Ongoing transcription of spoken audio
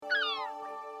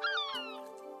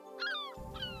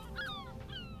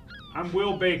I'm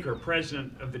Will Baker,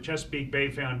 president of the Chesapeake Bay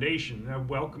Foundation.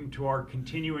 Welcome to our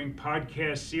continuing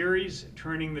podcast series,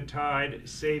 Turning the Tide,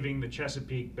 Saving the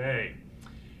Chesapeake Bay.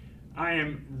 I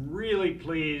am really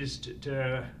pleased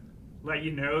to let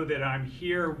you know that I'm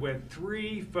here with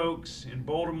three folks in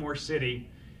Baltimore City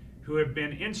who have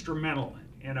been instrumental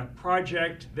in a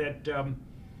project that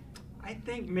I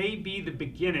think may be the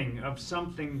beginning of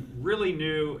something really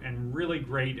new and really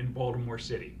great in Baltimore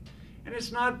City. And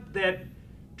it's not that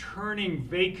turning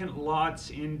vacant lots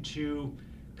into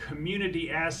community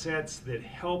assets that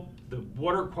help the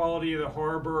water quality of the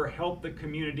harbor, help the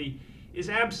community, is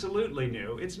absolutely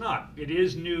new. It's not. It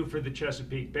is new for the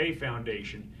Chesapeake Bay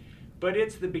Foundation, but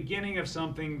it's the beginning of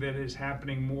something that is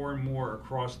happening more and more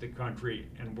across the country,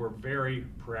 and we're very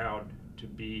proud to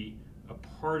be a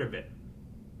part of it.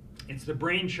 It's the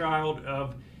brainchild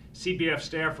of CBF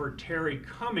staffer Terry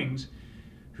Cummings,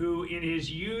 who in his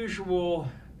usual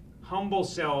humble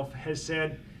self has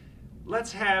said,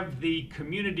 let's have the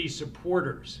community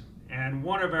supporters and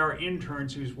one of our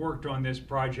interns who's worked on this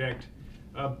project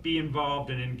be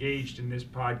involved and engaged in this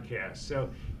podcast. So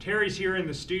Terry's here in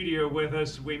the studio with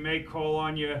us. We may call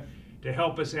on you to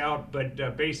help us out,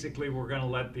 but basically we're going to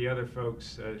let the other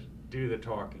folks do the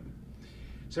talking.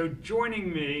 So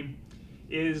joining me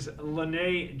is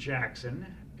Lene Jackson,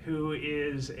 who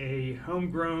is a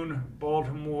homegrown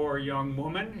Baltimore young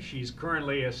woman. She's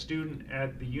currently a student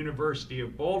at the University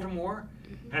of Baltimore,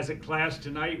 has a class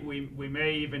tonight. We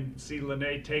may even see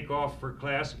Lene take off for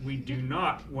class. We do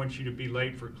not want you to be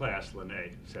late for class,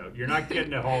 Lene, so you're not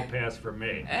getting a hall pass from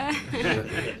me.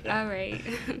 All right.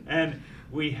 And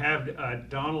we have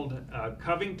Donald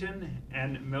Covington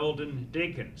and Meldon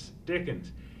Dickens.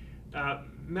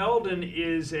 Meldon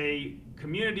is a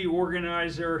community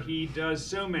organizer. He does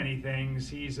so many things.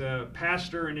 He's a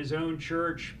pastor in his own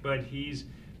church, but he's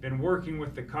been working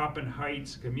with the Coppin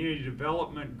Heights Community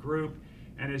Development Group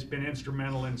and has been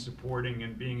instrumental in supporting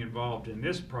and being involved in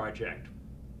this project.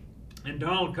 And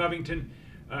Donald Covington,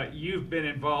 you've been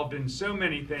involved in so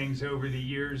many things over the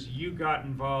years. You got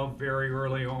involved very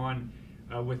early on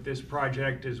with this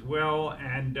project as well,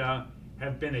 and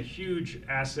have been a huge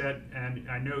asset, and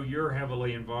I know you're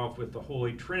heavily involved with the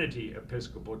Holy Trinity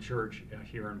Episcopal Church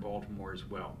here in Baltimore as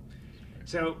well.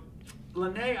 So,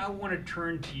 Lene, I want to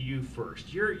turn to you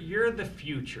first. You're the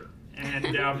future,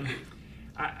 and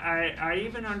I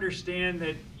even understand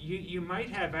that you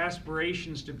might have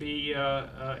aspirations to be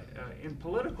in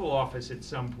political office at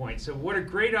some point. So, what a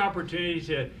great opportunity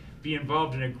to be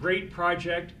involved in a great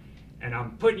project. And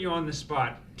I'm putting you on the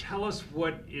spot. Tell us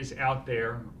what is out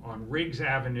there on Riggs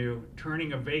Avenue,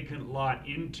 turning a vacant lot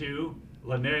into.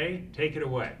 Lene, take it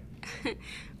away.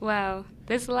 Well,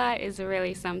 this lot is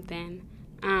really something.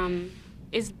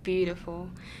 It's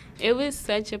beautiful. It was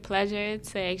such a pleasure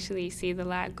to actually see the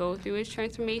lot go through its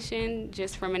transformation,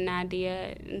 just from an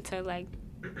idea into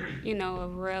a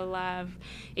real live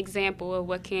example of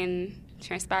what can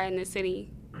transpire in the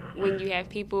city when you have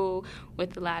people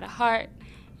with a lot of heart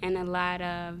and a lot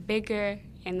of vigor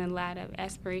and a lot of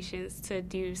aspirations to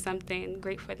do something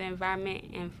great for the environment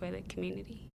and for the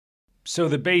community. So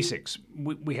the basics.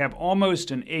 We have almost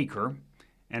an acre,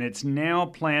 and it's now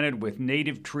planted with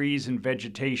native trees and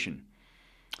vegetation.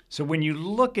 So when you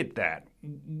look at that,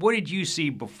 what did you see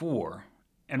before,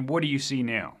 and what do you see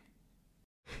now?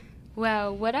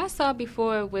 Well, what I saw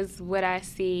before was what I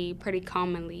see pretty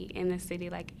commonly in the city,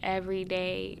 like every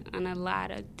day on a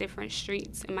lot of different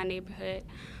streets in my neighborhood,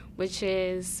 which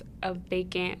is a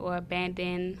vacant or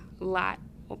abandoned lot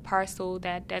or parcel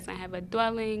that doesn't have a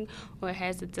dwelling or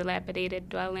has a dilapidated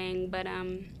dwelling. But,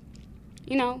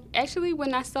 actually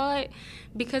when I saw it,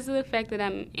 because of the fact that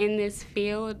I'm in this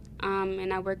field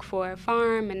and I work for a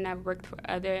farm and I've worked for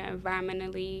other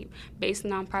environmentally based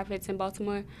nonprofits in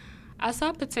Baltimore, I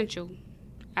saw potential.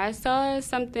 I saw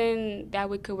something that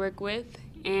we could work with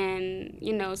and,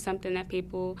 something that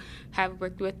people have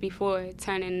worked with before,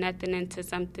 turning nothing into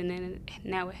something, and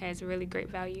now it has really great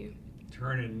value.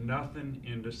 Turning nothing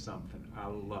into something. I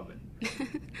love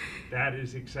it. That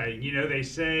is exciting. They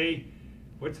say,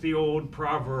 what's the old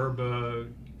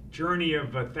proverb? Journey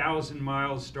of 1,000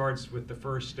 miles starts with the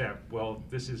first step. Well,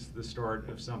 this is the start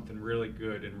of something really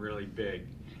good and really big.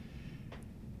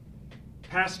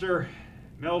 Pastor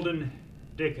Meldon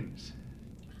Dickens,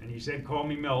 and you said call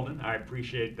me Meldon. I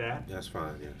appreciate that. That's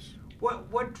fine, yes.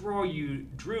 What drew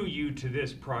you to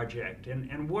this project,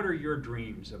 and what are your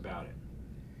dreams about it?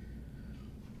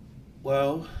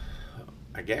 Well,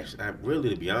 I guess,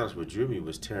 to be honest, what drew me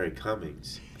was Terry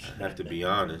Cummings. I have to be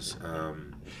honest.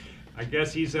 I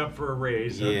guess he's up for a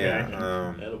raise. Yeah.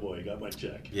 Okay. Attaboy, got my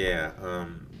check. Yeah.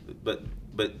 But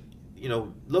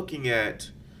looking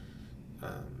at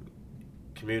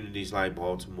communities like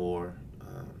Baltimore,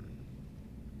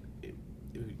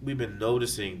 we've been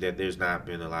noticing that there's not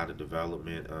been a lot of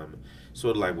development.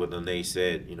 Sort of like what Lene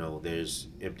said, there's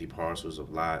empty parcels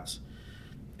of lots.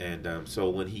 And so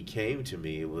when he came to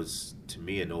me, it was, to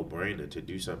me, a no-brainer to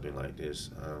do something like this.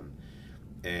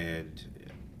 And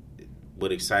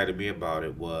what excited me about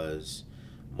it was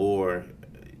more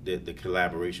the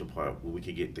collaboration part, where we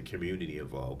could get the community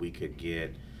involved. We could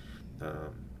get,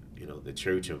 the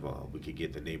church involved. We could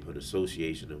get the neighborhood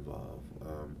association involved.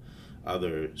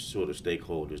 Other sort of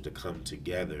stakeholders to come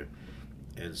together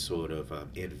and sort of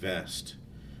invest,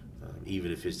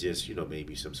 even if it's just,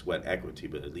 maybe some sweat equity,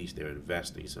 but at least they're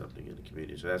investing something in the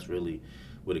community. So that's really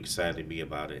what excited me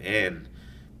about it. And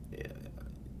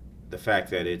the fact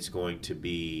that it's going to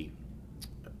be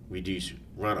reduce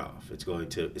runoff. It's going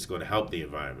to help the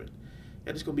environment,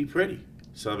 and it's going to be pretty.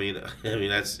 So I mean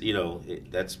that's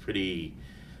that's pretty.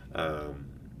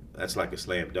 That's like a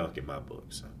slam dunk in my book.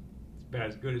 So it's about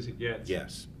as good as it gets.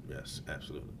 Yes,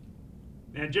 absolutely.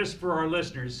 And just for our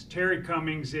listeners, Terry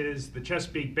Cummings is the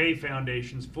Chesapeake Bay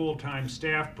Foundation's full-time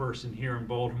staff person here in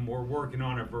Baltimore, working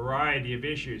on a variety of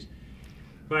issues.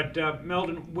 But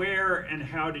Meldon, where and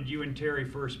how did you and Terry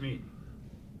first meet?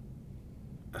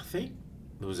 I think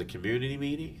it was a community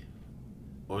meeting.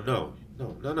 Or no.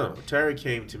 Terry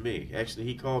came to me. Actually,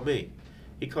 he called me.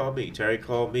 Terry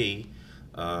called me.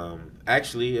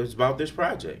 Actually, it was about this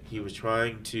project. He was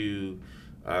trying to,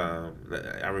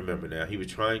 I remember now, he was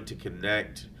trying to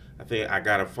connect. I think I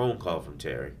got a phone call from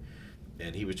Terry,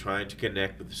 and he was trying to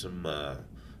connect with some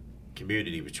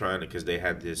community. He was trying to, because they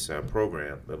had this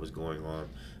program that was going on.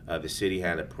 The city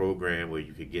had a program where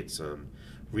you could get some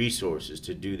resources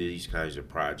to do these kinds of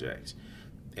projects.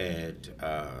 And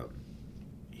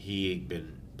he'd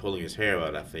been pulling his hair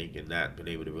out, I think, and not been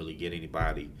able to really get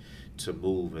anybody to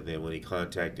move. And then when he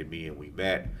contacted me and we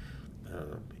met,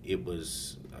 it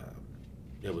was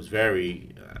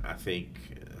very, I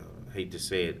think, I hate to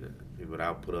say it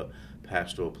without put a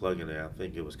pastoral plug in there, I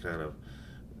think it was kind of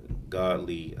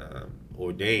godly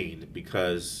ordained,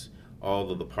 because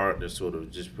all of the partners sort of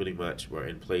just pretty much were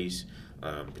in place,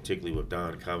 particularly with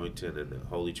Don Covington and the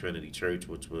Holy Trinity Church,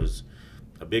 which was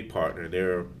a big partner.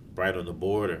 They're right on the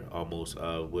border almost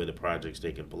of where the project's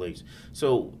taking place.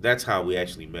 So that's how we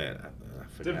actually met.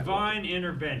 Divine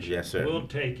intervention. Yes, sir. We'll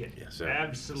take it. Yes, sir.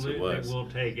 Absolutely, yes, we'll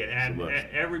take it. And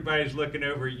everybody's looking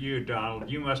over at you, Donald.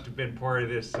 You must have been part of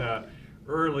this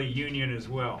early union as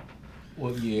well.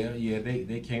 Well, yeah.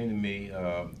 They came to me.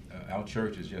 Our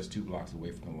church is just 2 blocks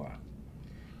away from the lot.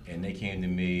 And they came to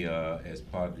me as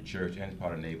part of the church and as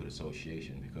part of the neighborhood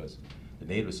association, because the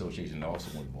neighborhood association is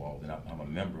also involved, and I'm a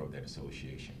member of that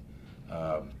association.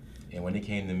 And when they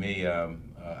came to me,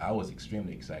 I was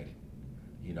extremely excited.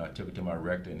 I took it to my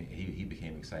rector, and he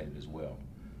became excited as well.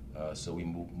 So we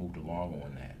moved along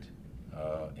on that.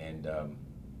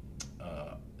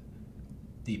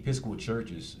 The Episcopal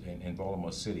churches in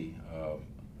Baltimore City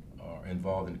are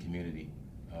involved in the community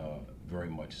very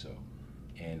much so.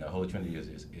 And Holy Trinity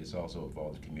is also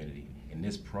involved in the community. And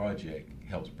this project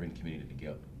helps bring community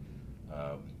together.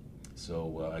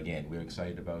 So again, we're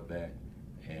excited about that.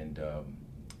 And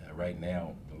right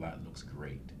now, the lot looks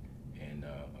great. And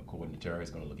according to Terry, it's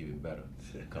going to look even better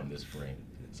come this spring.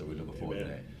 So we're looking forward to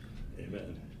that.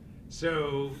 Amen.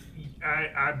 So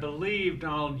I believe,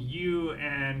 Donald, you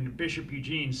and Bishop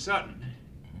Eugene Sutton,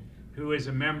 who is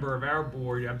a member of our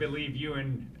board, I believe you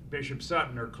and Bishop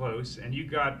Sutton are close, and you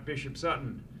got Bishop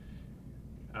Sutton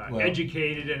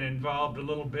educated and involved a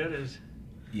little bit.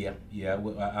 Yeah.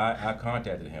 Well, I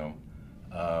contacted him.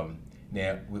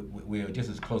 Now we're just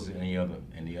as close as any other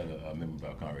member of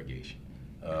our congregation.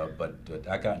 But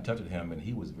I got in touch with him, and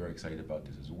he was very excited about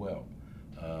this as well.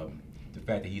 The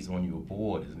fact that he's on your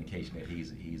board is an indication that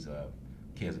he's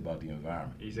cares about the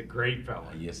environment. He's a great fellow.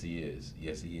 Yes, he is,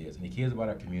 and he cares about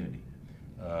our community,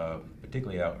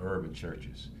 particularly our urban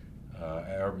churches.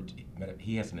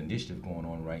 He has an initiative going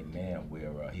on right now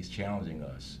where he's challenging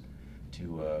us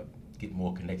to get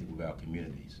more connected with our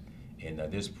communities, and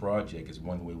this project is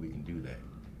one way we can do that.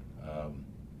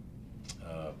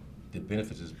 The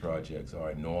benefits of this project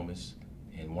are enormous,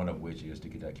 and one of which is to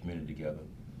get that community together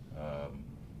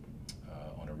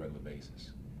on a regular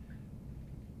basis.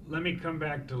 Let me come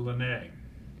back to Lene.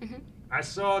 Mm-hmm. I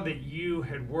saw that you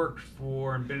had worked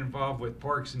for and been involved with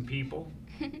Parks and People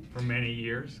for many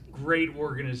years. Great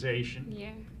organization.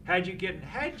 Yeah.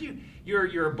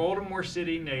 You're a Baltimore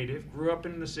City native, grew up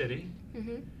in the city.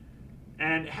 Mm-hmm.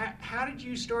 And how did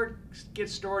you get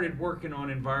started working on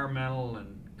environmental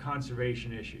and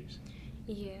conservation issues?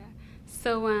 Yeah.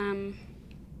 So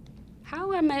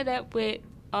how I met up with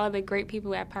all the great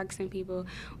people at Parks and People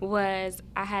was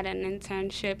I had an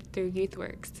internship through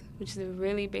YouthWorks, which is a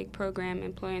really big program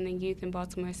employing the youth in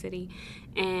Baltimore City.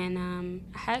 And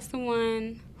I had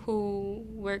someone who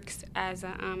works as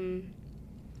a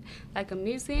like a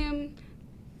museum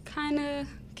kind of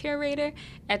curator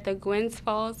at the Gwynns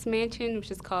Falls Mansion,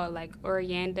 which is called like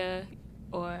Orianda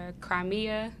or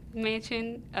Crimea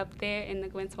Mansion up there in the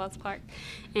Gwynns Falls Park.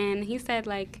 And he said,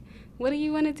 like, what do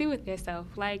you want to do with yourself?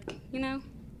 Like, you know,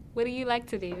 what do you like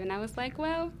to do? And I was like,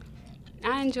 well,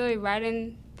 I enjoy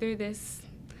riding through this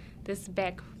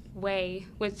back way,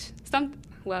 which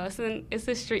it's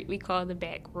a street we call the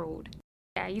back road.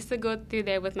 I used to go through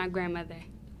there with my grandmother.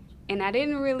 And I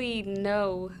didn't really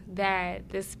know that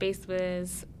this space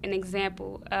was an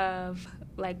example of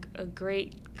like a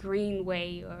great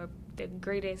greenway or the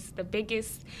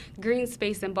biggest green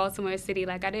space in Baltimore City.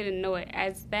 Like, I didn't know it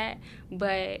as that.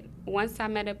 But once I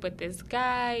met up with this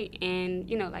guy and,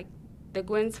 you know, like the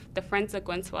friends of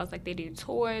Gwynns Falls, like they do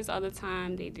tours all the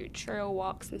time. They do trail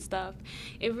walks and stuff.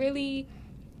 It really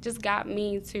just got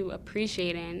me to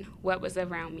appreciating what was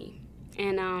around me.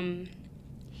 And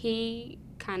he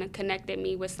kind of connected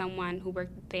me with someone who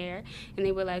worked there, and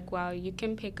they were like, well, you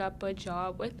can pick up a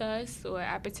job with us or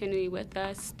opportunity with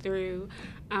us through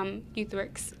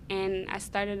YouthWorks. And I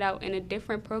started out in a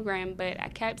different program, but I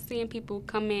kept seeing people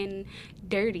come in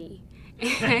dirty.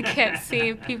 And I kept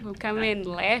seeing people come in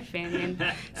laughing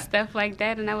and stuff like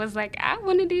that, and I was like, I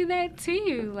want to do that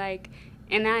too. Like,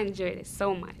 and I enjoyed it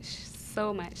so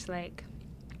much, like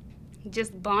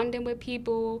just bonding with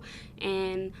people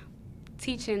and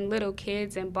teaching little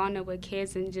kids and bonding with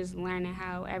kids and just learning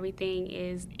how everything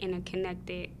is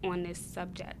interconnected on this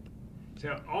subject.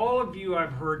 So all of you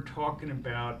I've heard talking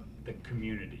about the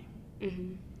community.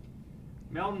 Mm-hmm.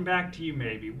 Melton, back to you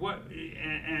maybe.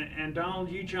 And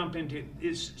Donald, you jump into,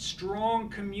 is strong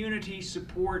community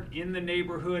support in the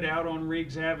neighborhood out on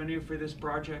Riggs Avenue for this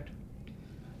project?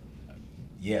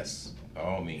 Yes, by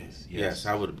all means. Yes,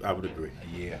 I would agree.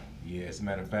 Yeah. As a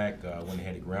matter of fact, when they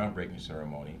had the groundbreaking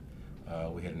ceremony,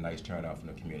 we had a nice turnout from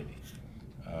the community.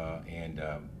 And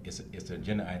it's an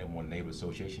agenda item on the neighborhood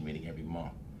association meeting every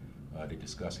month. They're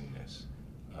discussing this.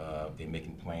 They're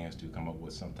making plans to come up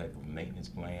with some type of maintenance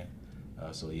plan.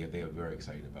 So yeah, they are very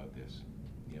excited about this.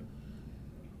 Yep.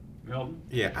 Melton?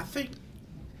 Yeah, I think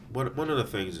one of the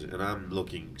things, and I'm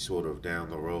looking sort of down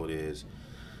the road, is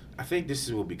I think this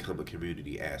will become a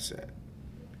community asset.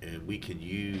 And we can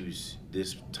use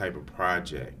this type of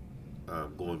project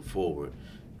going forward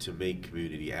to make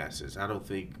community assets. I don't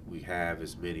think we have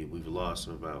as many. We've lost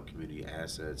some of our community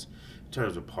assets in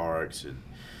terms of parks and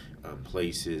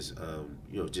places,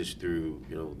 just through,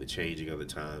 the changing of the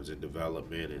times and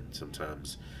development, and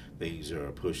sometimes things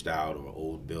are pushed out or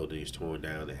old buildings torn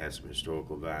down that had some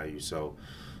historical value. So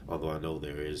although I know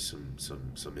there is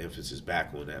some emphasis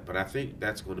back on that, but I think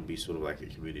that's going to be sort of like a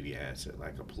community asset,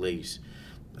 like a place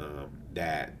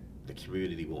that the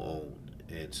community will own.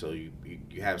 And so you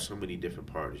have so many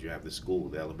different partners. You have the school,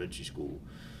 the elementary school,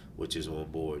 which is on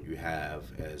board. You have,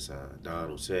 as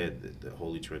Donald said, the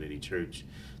Holy Trinity Church,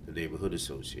 the Neighborhood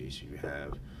Association. You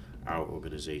have our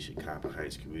organization, Coppin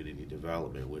Heights Community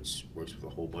Development, which works with a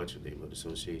whole bunch of neighborhood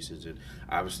associations, and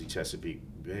obviously Chesapeake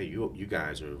Bay. You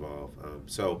guys are involved.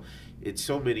 So it's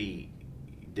so many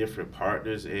different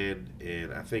partners,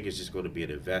 and I think it's just going to be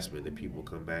an investment that people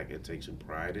come back and take some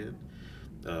pride in,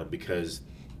 because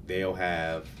they'll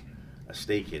have a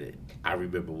stake in it. I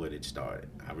remember when it started.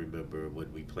 I remember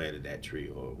when we planted that tree,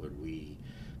 or when we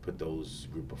put those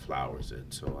group of flowers in.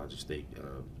 So I just think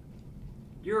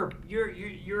you're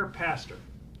a pastor.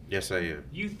 Yes, I am.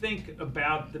 You think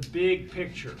about the big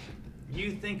picture.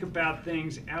 You think about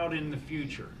things out in the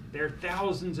future. There are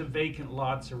thousands of vacant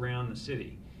lots around the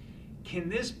city. Can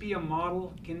this be a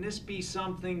model? Can this be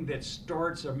something that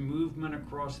starts a movement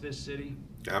across this city?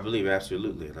 I believe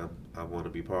absolutely, and I want to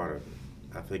be part of it.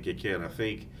 I think it can. I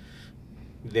think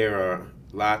there are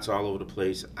lots all over the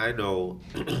place. I know,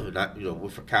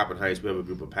 for Coppin Heights, we have a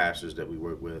group of pastors that we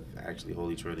work with. Actually,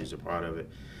 Holy Trinity is a part of it,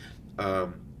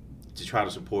 to try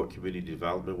to support community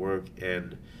development work.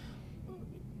 And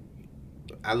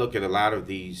I look at a lot of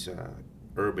these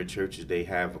urban churches. They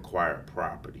have acquired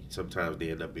property. Sometimes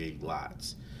they end up being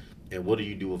lots. And what do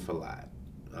you do with a lot?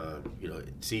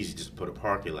 It's easy just to put a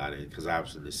parking lot in, because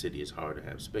obviously in the city it's hard to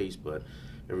have space, but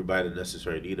everybody doesn't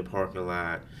necessarily need a parking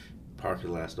lot.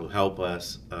 Parking lots don't help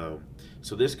us.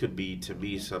 So this could be, to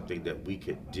me, something that we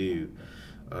could do,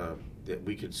 that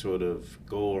we could sort of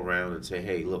go around and say,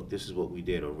 hey, look, this is what we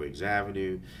did on Riggs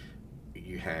Avenue.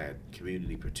 You had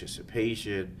community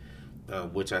participation,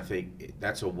 which I think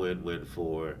that's a win-win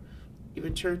for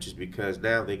even churches, because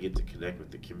now they get to connect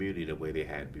with the community the way they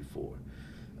had before.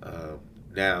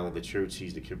 Now the church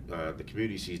sees the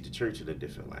community sees the church in a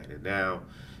different light, and now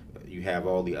you have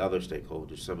all the other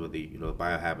stakeholders, some of the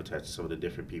biohabitats, some of the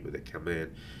different people that come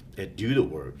in and do the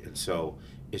work, and so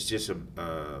it's just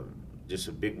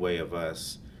a big way of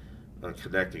us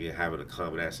connecting and having a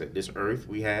common asset. This earth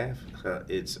we have,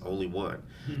 it's only one,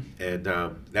 and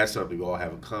that's something we all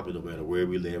have in common, no matter where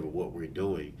we live or what we're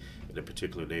doing in a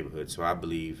particular neighborhood. So I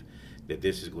believe that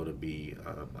this is going to be,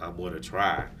 I'm going to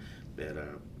try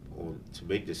and to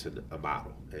make this a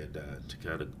model and to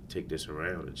kind of take this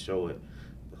around and show it.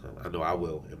 I know I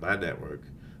will in my network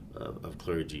of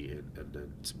clergy,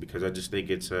 and because I just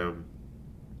think it's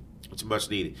much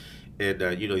needed.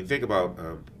 And you think about,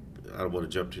 I don't want to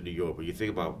jump to New York, but you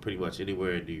think about pretty much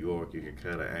anywhere in New York, you can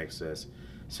kind of access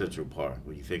Central Park.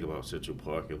 When you think about Central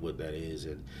Park and what that is,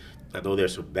 and I know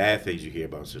there's some bad things you hear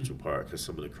about Central Park because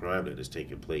some of the crime that is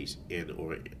taking place in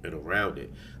or and around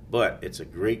it, but it's a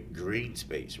great green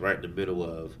space right in the middle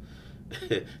of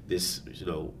this,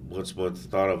 once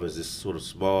thought of as this sort of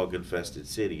smog-infested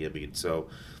city. I mean, so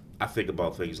I think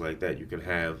about things like that. You can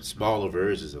have smaller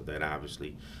versions of that,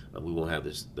 obviously. We won't have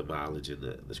the mileage and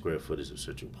the square footage of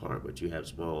Central Park, but you have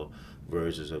small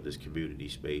versions of this community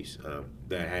space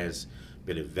that has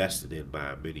been invested in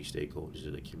by many stakeholders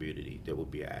in the community that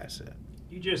would be an asset.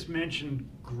 You just mentioned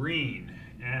green,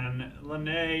 and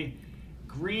Lene,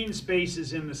 green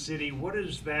spaces in the city, what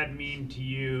does that mean to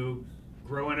you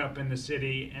growing up in the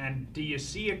city, and do you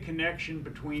see a connection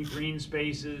between green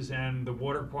spaces and the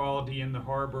water quality in the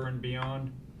harbor and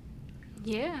beyond?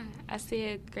 Yeah, I see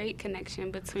a great connection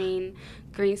between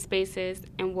green spaces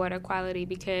and water quality,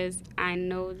 because I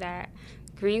know that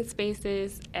green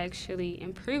spaces actually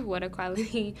improve water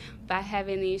quality by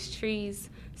having these trees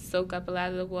soak up a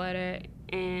lot of the water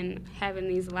and having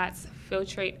these lots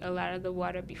filtrate a lot of the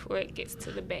water before it gets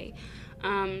to the bay.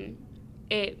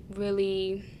 It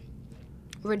really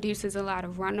reduces a lot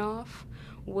of runoff,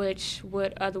 which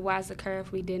would otherwise occur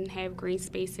if we didn't have green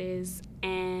spaces,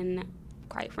 and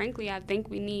quite frankly, I think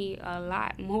we need a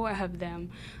lot more of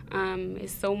them.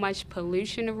 It's so much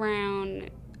pollution around,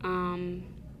 and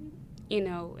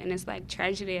it's like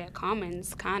tragedy at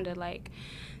commons, kind of like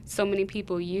so many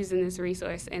people using this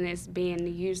resource and it's being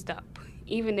used up.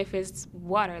 Even if it's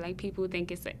water, like people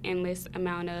think it's an endless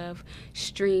amount of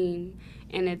stream,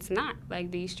 and it's not.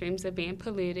 Like these streams are being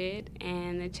polluted,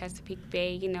 and the Chesapeake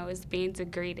Bay, is being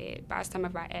degraded by some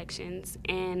of our actions.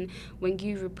 And when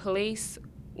you replace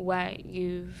what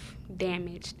you've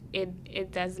damaged,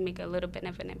 it does make a little bit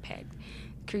of an impact,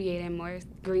 creating more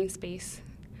green space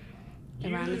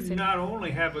around the You city. not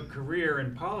only have a career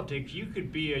in politics, you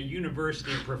could be a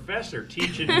university professor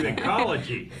teaching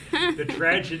ecology, the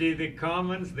tragedy of the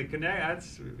commons,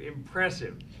 that's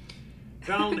impressive.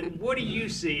 Donald, what do you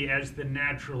see as the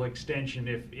natural extension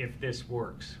if this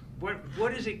works?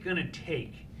 What is it going to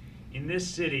take in this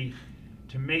city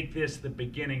to make this the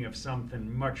beginning of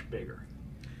something much bigger?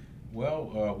 Well,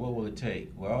 what will it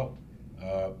take? Well,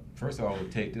 first of all, it will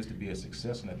take this to be a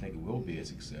success, and I think it will be a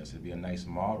success. It'll be a nice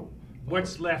model.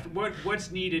 What's left? What's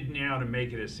needed now to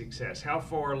make it a success? How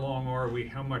far along are we?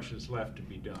 How much is left to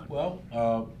be done? Well,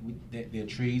 there are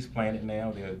trees planted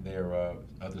now. There are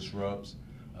other shrubs.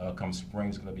 Come spring,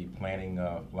 it's going to be planting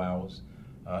flowers.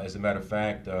 As a matter of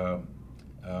fact,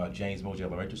 James Moser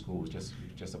Elementary School is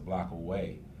just a block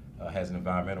away. Has an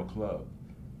environmental club,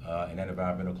 and that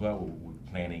environmental club will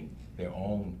be planting their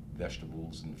own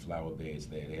vegetables and flower beds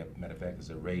there. They have, matter of fact,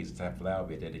 there's a raised type flower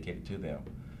bed dedicated to them.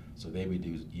 So they would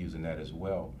be using that as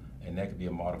well, and that could be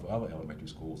a model for other elementary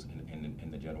schools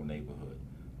in the general neighborhood.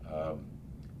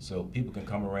 So people can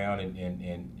come around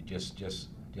and just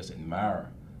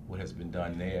admire what has been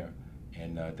done there,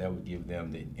 and that would give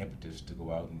them the impetus to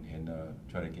go out and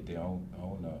try to get their own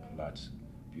lots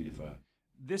beautified.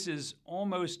 This is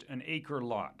almost an acre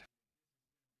lot.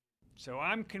 So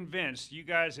I'm convinced, you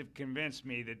guys have convinced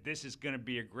me that this is going to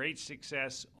be a great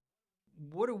success.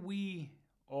 What do we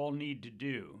all need to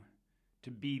do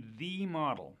to be the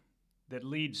model that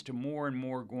leads to more and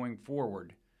more going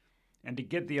forward, and to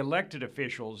get the elected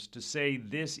officials to say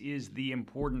this is the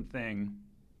important thing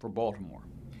for Baltimore?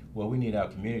 Well, we need our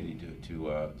community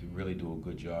to really do a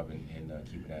good job in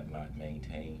keeping that lot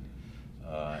maintained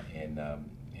and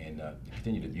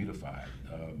continue to beautify it.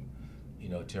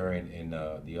 Terry and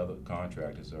the other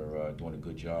contractors are doing a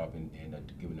good job in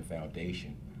giving the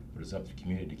foundation, but it's up to the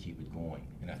community to keep it going,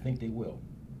 and I think they will.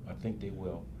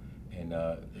 And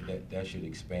that should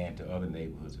expand to other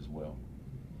neighborhoods as well.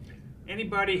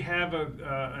 Anybody have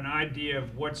an idea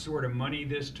of what sort of money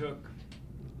this took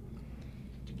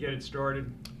to get it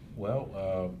started?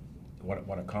 Well,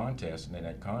 won a contest, and in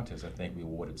that contest, I think we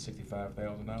awarded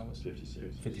 $65,000.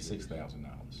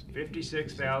 $56,000.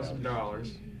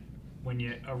 $56,000.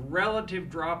 A relative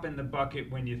drop in the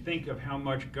bucket when you think of how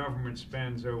much government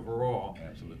spends overall.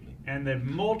 Absolutely. And the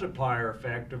multiplier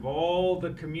effect of all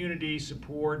the community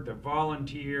support, the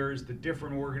volunteers, the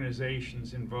different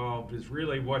organizations involved is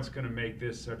really what's going to make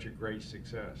this such a great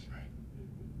success. Right.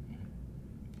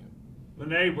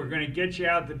 Lene, we're going to get you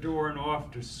out the door and off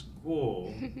to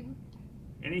school.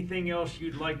 Anything else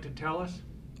you'd like to tell us?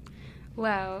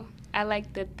 Well, I'd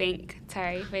like to thank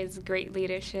Terry for his great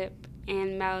leadership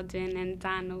and Meldon and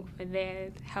Donald for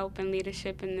their help and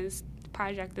leadership in this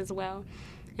project as well.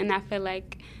 And I feel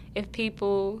like if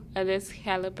people of this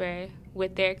caliber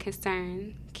with their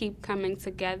concern keep coming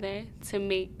together to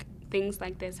make things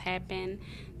like this happen,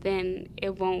 then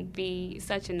it won't be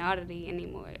such an oddity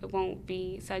anymore. It won't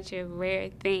be such a rare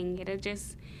thing.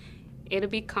 It'll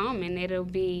be common. It'll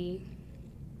be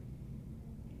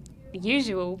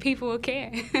usual. People will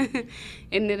care.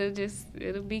 And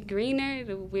it'll be greener.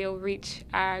 We'll reach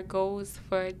our goals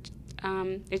for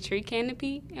the tree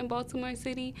canopy in Baltimore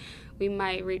City. We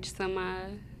might reach some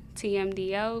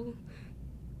TMDL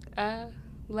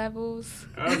levels.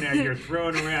 Oh, now you're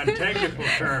throwing around technical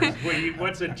terms.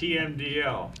 What's a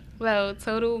TMDL? Well,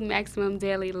 total maximum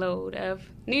daily load of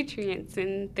nutrients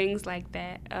and things like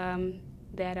that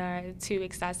that are too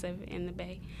excessive in the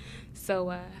bay.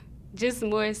 So just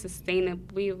more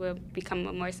sustainable. We will become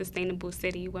a more sustainable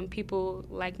city when people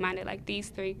like-minded like these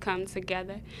three come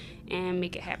together and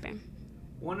make it happen.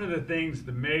 One of the things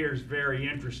the mayor's very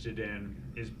interested in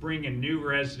is bringing new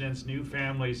residents, new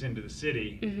families into the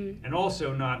city, and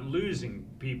also not losing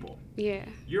people. Yeah.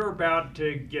 You're about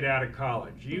to get out of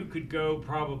college. You could go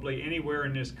probably anywhere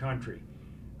in this country.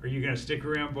 Are you going to stick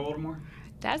around Baltimore?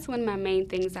 That's one of my main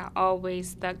things I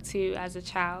always stuck to as a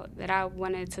child, that I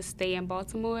wanted to stay in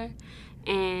Baltimore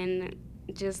and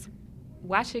just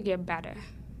watch it get better.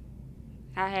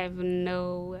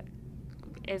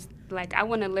 It's like I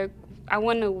want to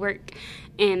work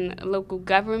in local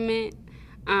government.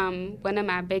 One of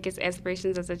my biggest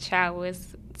aspirations as a child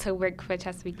was to work for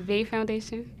Chesapeake Bay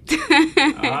Foundation.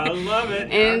 I love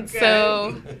it. And okay.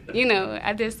 so,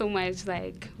 I did so much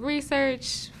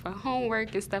research for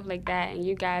homework and stuff like that, and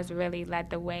you guys really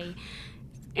led the way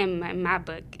in my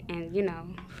book, and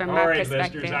from All my right,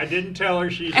 perspective. listeners, I didn't tell her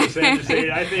she's a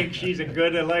Senator. I think she's a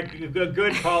good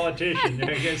politician.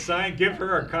 Give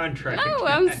her a contract. Oh,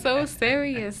 I'm so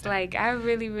serious. I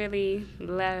really, really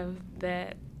love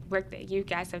the work that you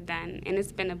guys have done, and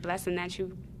it's been a blessing that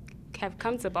you have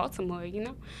come to Baltimore,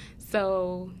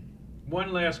 So,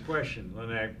 one last question,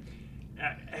 Lene.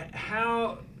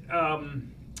 How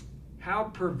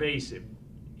pervasive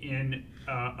in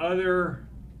other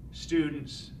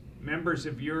students, members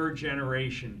of your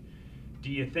generation, do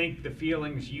you think the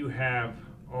feelings you have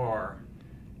are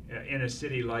in a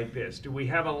city like this? Do we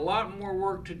have a lot more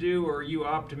work to do, or are you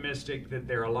optimistic that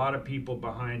there are a lot of people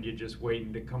behind you just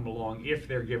waiting to come along if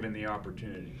they're given the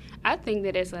opportunity? I think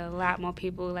that there's a lot more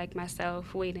people like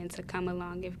myself waiting to come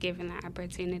along if given the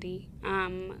opportunity.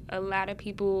 A lot of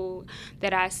people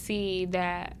that I see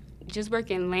that just work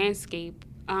in landscape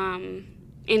in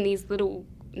these little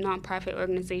nonprofit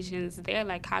organizations, they're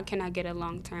like, how can I get a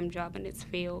long-term job in this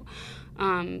field?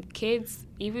 Kids,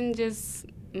 even just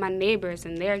my neighbors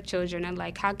and their children are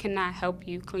like, how can I help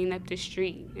you clean up the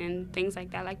street and things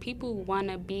like that? People want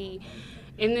to be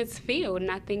in this field,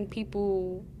 and I think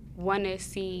people want to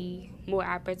see more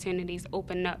opportunities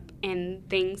open up and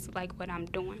things like what I'm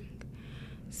doing.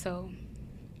 So,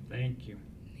 thank you.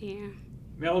 Yeah.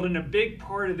 Meldon, a big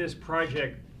part of this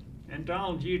project, and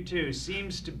Donald, you too,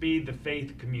 seems to be the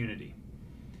faith community.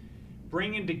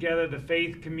 Bringing together the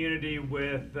faith community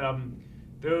with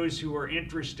those who are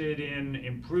interested in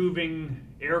improving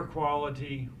air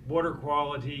quality, water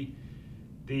quality,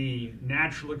 the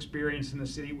natural experience in the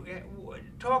city.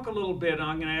 Talk a little bit,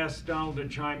 I'm going to ask Donald to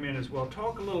chime in as well.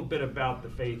 Talk a little bit about the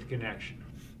faith connection.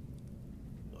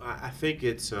 I think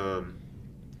it's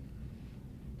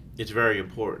very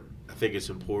important. I think it's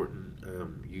important.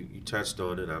 You touched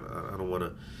on it. I don't want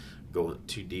to go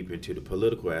too deep into the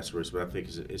political aspects, but I think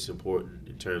it's important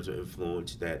in terms of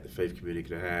influence that the faith community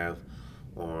can have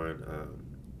on,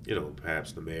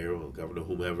 perhaps the mayor or governor,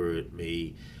 whomever it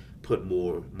may put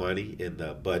more money in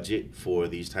the budget for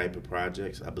these type of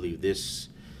projects. I believe this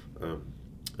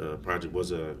project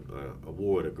was a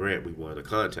grant we won, a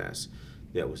contest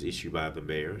that was issued by the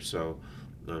mayor. So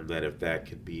that if that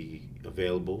could be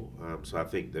available, so I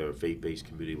think the faith-based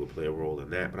community will play a role in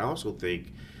that. But I also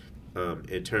think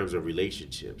in terms of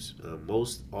relationships,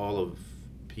 all of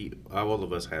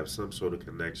us have some sort of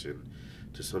connection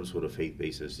to some sort of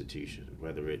faith-based institution,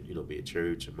 whether it be a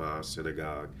church, a mosque,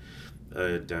 synagogue,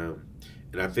 and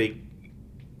I think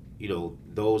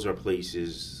those are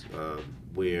places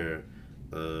where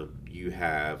you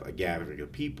have a gathering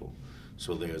of people.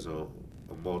 So there's a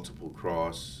multiple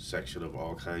cross section of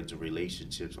all kinds of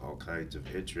relationships, all kinds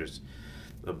of interests.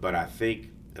 But I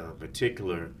think, in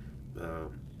particular,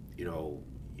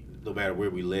 no matter where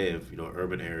we live,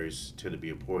 urban areas tend to be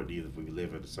important. Either if we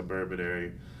live in a suburban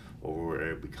area, or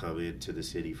where we come into the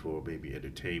city for maybe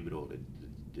entertainment or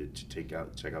to check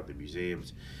out the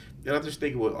museums. And I just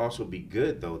think it would also be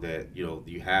good, though, that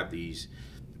you have these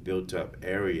built-up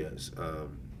areas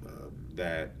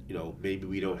that maybe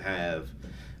we don't have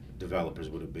developers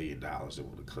with $1 billion that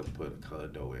want to come put a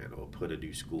condo in, or put a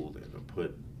new school in, or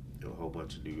put a whole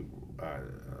bunch of new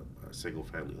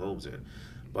single-family homes in.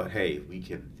 But hey, we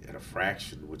can, at a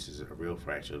fraction, which is a real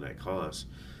fraction of that cost,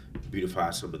 beautify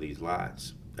some of these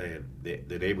lots, and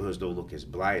the neighborhoods don't look as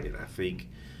blighted. I think,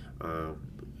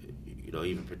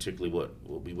 even particularly what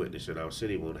we witness in our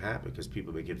city won't happen, because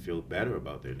people make it feel better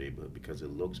about their neighborhood because it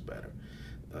looks better.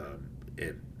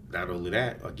 And not only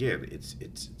that, again, it's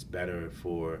better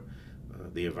for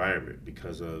the environment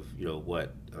because of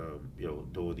what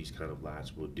doing these kind of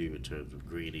lots will do in terms of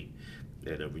greening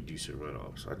and reducing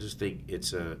runoff. So I just think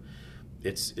it's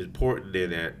important then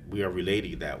that we are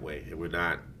relating that way and we're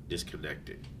not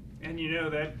disconnected. And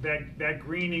that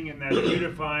greening and that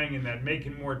beautifying and that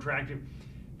making more attractive,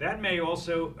 that may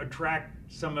also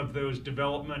attract some of those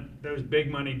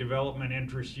big money development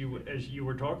interests as you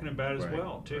were talking about as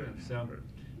well too. Right. So,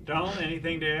 Donald,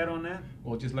 anything to add on that?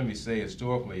 Well, just let me say,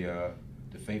 historically,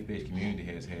 the faith-based community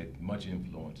has had much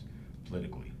influence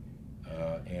politically,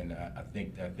 and I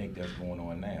think that's going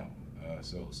on now.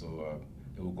 So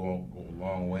it will go a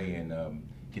long way in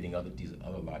getting these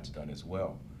other lots done as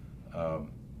well.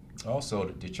 Also,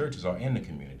 the churches are in the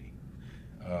community.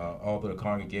 Although the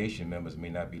congregation members may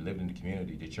not be living in the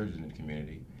community, the church is in the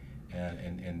community,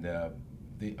 and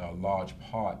they are a large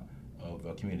part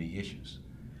of community issues.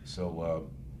 So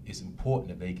it's important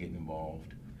that they get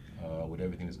involved with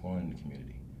everything that's going on in the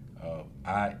community.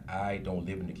 I don't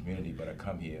live in the community, but I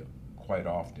come here quite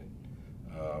often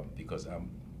because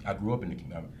I grew up in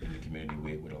the community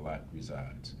where the lot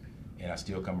resides, and I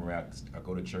still come around. I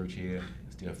go to church here.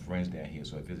 I still have friends down here,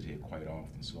 so I visit here quite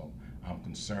often. So I'm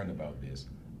concerned about this.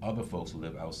 Other folks who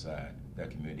live outside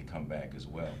that community come back as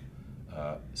well.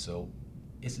 So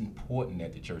it's important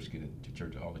that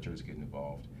all the churches get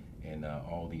involved in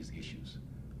all these issues.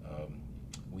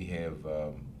 We have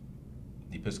the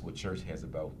Episcopal Church has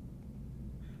about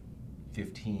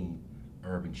 15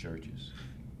 urban churches,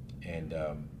 and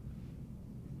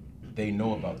they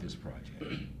know about this project.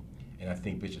 And I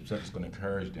think Bishop Sutton's going to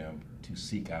encourage them to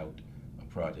seek out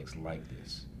projects like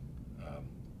this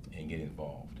and get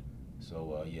involved.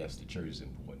 So yes, the church is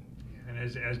important. And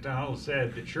as Donald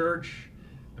said, the church,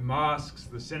 the mosques,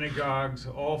 the synagogues,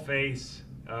 all faiths,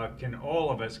 all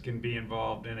of us can be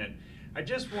involved in it. I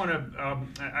just want to,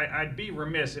 I'd be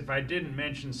remiss if I didn't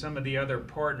mention some of the other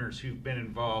partners who've been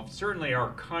involved. Certainly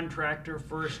our contractor,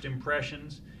 First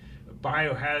Impressions,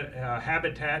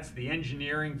 Biohabitats, the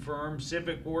engineering firm,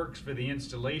 Civic Works for the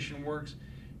installation works,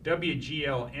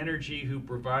 WGL Energy, who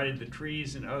provided the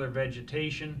trees and other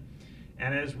vegetation.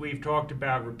 And as we've talked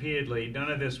about repeatedly,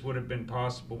 none of this would have been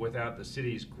possible without the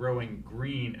city's Growing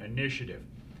Green initiative.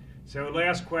 So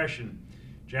last question,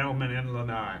 gentlemen in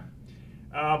Lanai.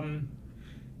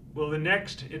 Will the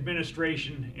next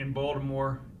administration in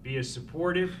Baltimore be as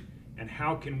supportive, and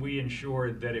how can we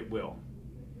ensure that it will?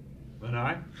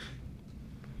 Lanai?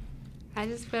 I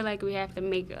just feel like we have to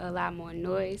make a lot more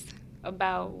noise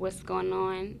about what's going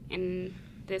on in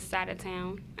this side of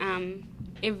town.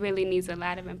 It really needs a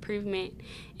lot of improvement,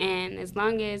 and as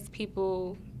long as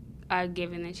people are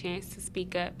given a chance to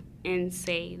speak up and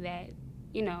say that,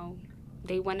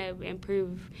 they want to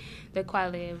improve the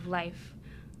quality of life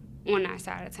on our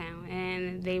side of town,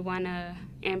 and they want to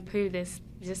improve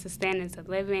just the standards of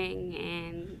living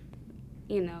and,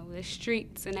 the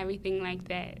streets and everything like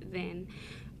that, then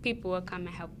people will come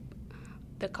and help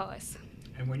the cause.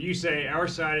 And when you say our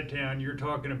side of town, you're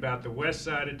talking about the west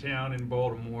side of town in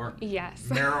Baltimore, yes,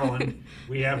 Maryland.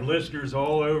 We have listeners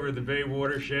all over the Bay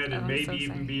watershed and maybe so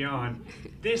even beyond.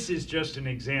 This is just an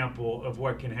example of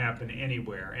what can happen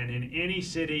anywhere. And in any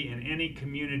city, in any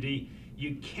community,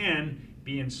 you can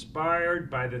be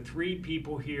inspired by the three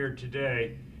people here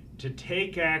today to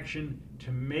take action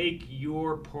to make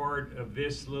your part of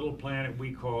this little planet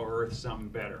we call Earth something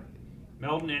better.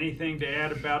 Melton, anything to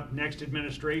add about next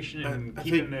administration and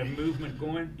keeping the movement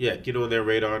going? Yeah, get on their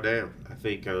radar now. I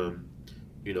think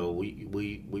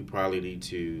we probably need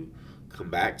to come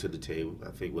back to the table,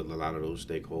 I think, with a lot of those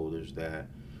stakeholders that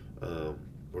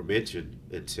were mentioned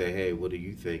and say, hey, what do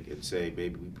you think? And say,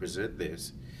 maybe we present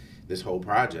this whole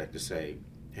project to say,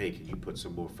 hey, can you put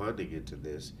some more funding into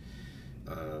this?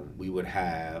 We would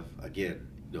have, again,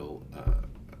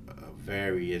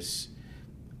 various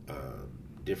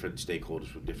different stakeholders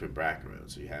from different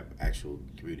backgrounds. So you have actual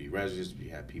community residents,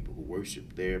 you have people who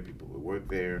worship there, people who work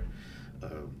there,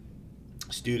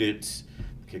 students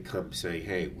can come say,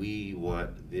 hey, we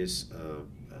want this,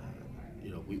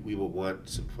 we would want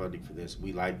some funding for this.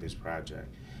 We like this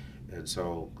project. And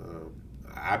so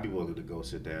I'd be willing to go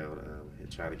sit down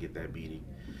and try to get that meeting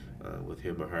with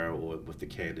him or her or with the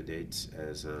candidates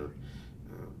as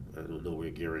I don't know,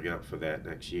 we're gearing up for that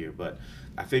next year, but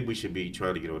I think we should be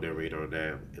trying to get on their radar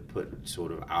now and put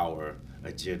sort of our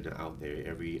agenda out there.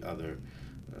 Every other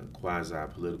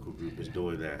quasi-political group is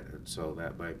doing that, and so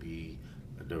that might be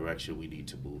a direction we need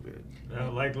to move in.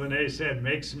 Well, like Lene said,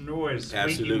 make some noise.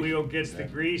 Absolutely. Squeaky wheel gets the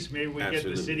grease. Maybe we get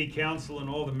Absolutely. the city council and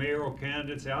all the mayoral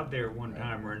candidates out there at one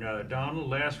time or another. Donald,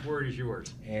 last word is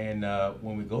yours. And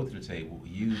when we go to the table, we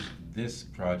use this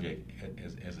project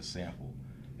as a sample,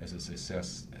 as a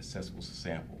successful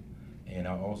sample. And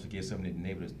I'll also get some of the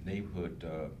neighborhood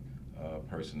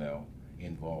personnel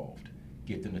involved,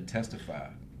 get them to testify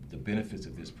the benefits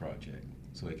of this project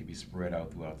so it can be spread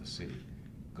out throughout the city.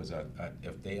 Because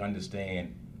if they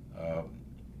understand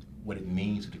what it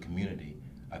means to the community,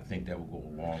 I think that will go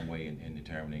a long way in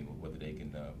determining whether they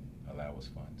can allow us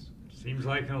funds. Seems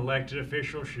like an elected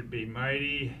official should be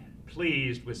mighty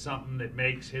pleased with something that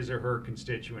makes his or her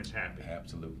constituents happy.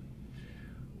 Absolutely.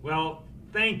 Well,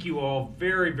 thank you all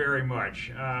very, very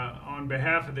much. On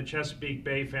behalf of the Chesapeake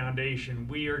Bay Foundation,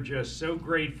 we are just so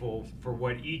grateful for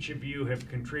what each of you have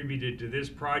contributed to this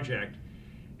project,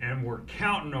 and we're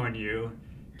counting on you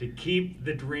to keep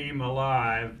the dream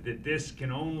alive that this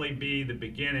can only be the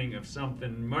beginning of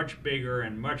something much bigger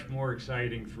and much more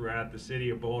exciting throughout the city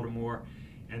of Baltimore.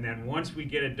 And then once we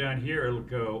get it done here, it'll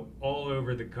go all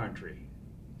over the country.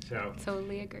 So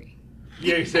Totally agree.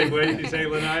 yeah, you say, what did you say,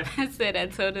 Lanai? I said I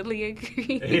totally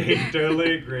agree.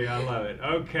 Totally agree. I love it.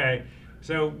 Okay.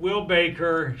 So, Will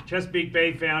Baker, Chesapeake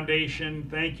Bay Foundation,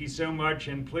 thank you so much.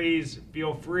 And please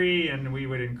feel free, and we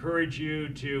would encourage you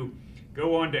to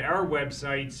go onto our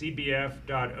website,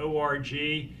 cbf.org.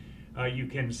 You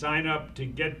can sign up to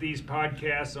get these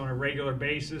podcasts on a regular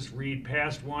basis, read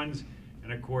past ones,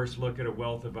 and of course, look at a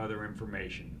wealth of other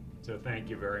information. So, thank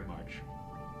you very much.